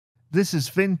This is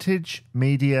Vintage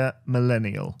Media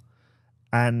Millennial,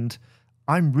 and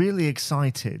I'm really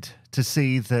excited to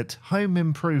see that Home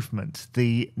Improvement,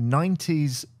 the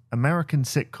 90s American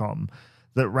sitcom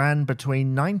that ran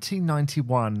between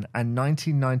 1991 and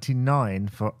 1999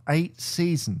 for 8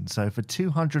 seasons over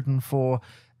 204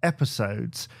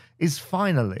 episodes, is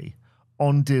finally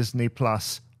on Disney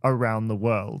Plus around the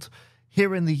world.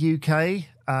 Here in the UK,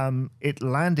 it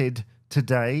landed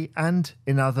today and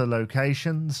in other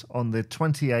locations on the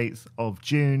 28th of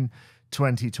June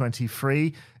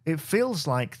 2023. It feels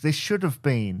like this should have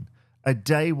been a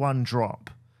day one drop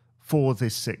for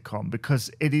this sitcom because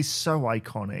it is so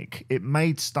iconic. It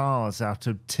made stars out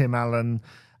of Tim Allen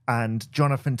and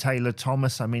Jonathan Taylor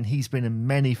Thomas. I mean, he's been in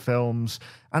many films.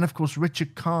 And of course,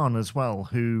 Richard Karn as well,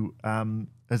 who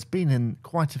has been in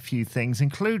quite a few things,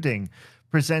 including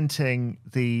presenting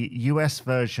the US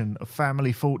version of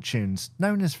Family Fortunes,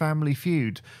 known as Family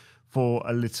Feud, for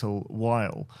a little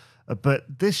while.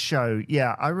 But this show,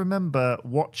 yeah, I remember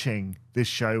watching this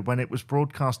show when it was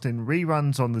broadcast in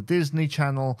reruns on the Disney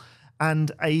Channel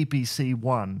and ABC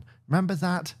One. Remember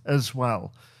that as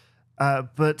well.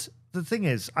 But the thing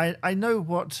is, I know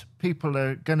what people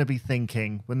are going to be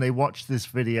thinking when they watch this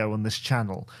video on this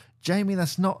channel. Jamie,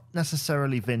 that's not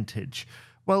necessarily vintage.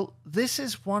 Well, this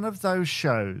is one of those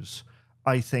shows,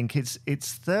 I think it's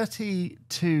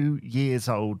 32 years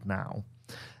old now,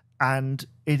 and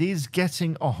it is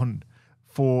getting on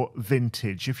for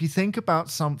vintage. If you think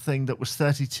about something that was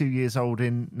 32 years old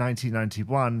in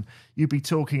 1991, you'd be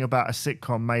talking about a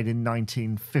sitcom made in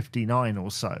 1959 or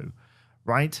so,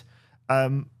 right?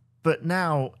 But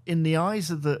now, in the eyes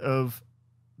of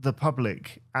the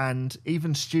public and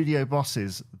even studio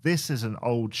bosses, this is an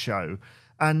old show.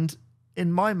 And in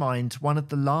my mind, one of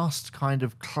the last kind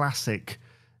of classic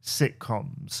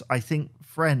sitcoms. I think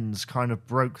Friends kind of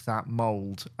broke that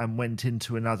mold and went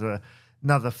into another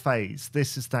phase.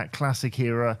 This is that classic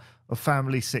era of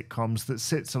family sitcoms that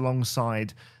sits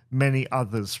alongside many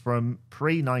others from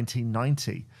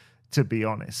pre-1990, to be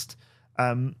honest.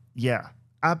 Yeah,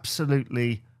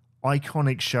 absolutely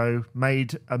iconic show,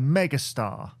 made a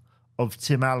megastar of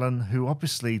Tim Allen, who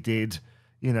obviously did,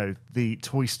 you know, the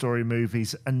Toy Story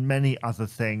movies and many other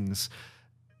things.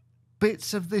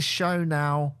 Bits of this show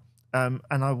now, and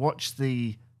I watched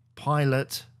the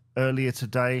pilot earlier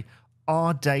today,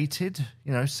 are dated.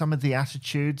 You know, some of the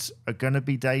attitudes are going to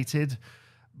be dated,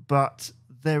 but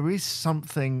there is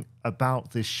something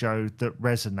about this show that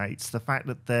resonates. The fact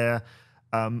that there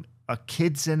are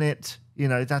kids in it, you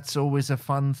know, that's always a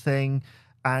fun thing.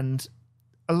 And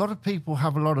a lot of people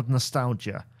have a lot of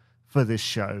nostalgia for this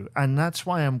show, and that's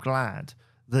why I'm glad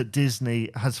that Disney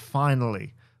has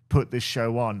finally put this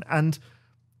show on. And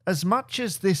as much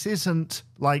as this isn't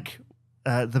like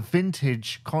the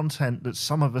vintage content that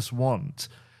some of us want,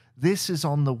 this is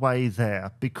on the way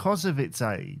there because of its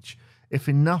age. If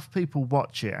enough people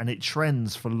watch it and it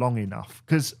trends for long enough,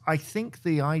 because I think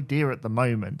the idea at the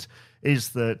moment is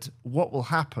that what will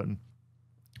happen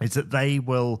is that they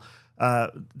will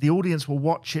the audience will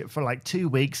watch it for like 2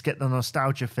 weeks, get the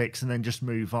nostalgia fix, and then just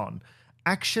move on.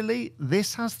 Actually,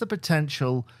 this has the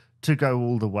potential to go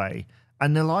all the way,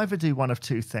 and they'll either do one of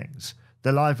two things.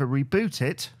 They'll either reboot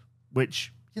it,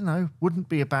 which, you know, wouldn't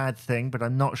be a bad thing, but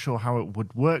I'm not sure how it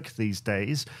would work these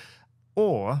days,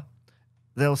 or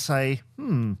they'll say,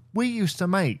 we used to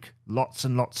make lots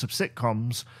and lots of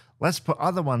sitcoms, let's put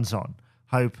other ones on.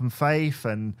 Hope and Faith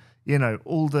and, you know,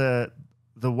 all the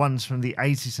ones from the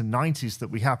 80s and 90s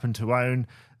that we happen to own,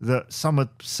 that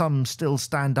some still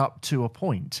stand up to a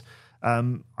point.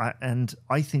 And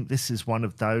I think this is one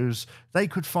of those. They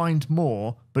could find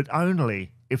more, but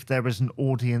only if there is an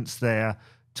audience there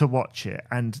to watch it.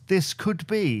 And this could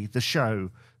be the show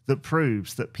that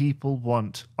proves that people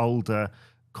want older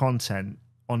content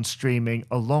on streaming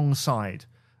alongside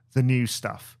the new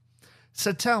stuff.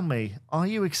 So tell me, are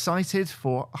you excited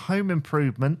for Home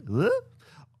Improvement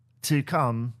to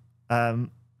come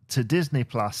to Disney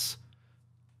Plus?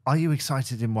 Are you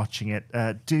excited in watching it?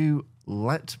 Do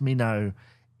let me know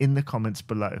in the comments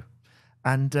below.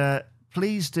 And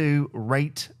please do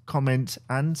rate, comment,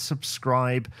 and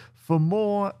subscribe for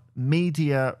more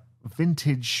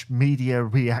vintage media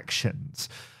reactions.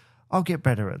 I'll get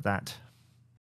better at that.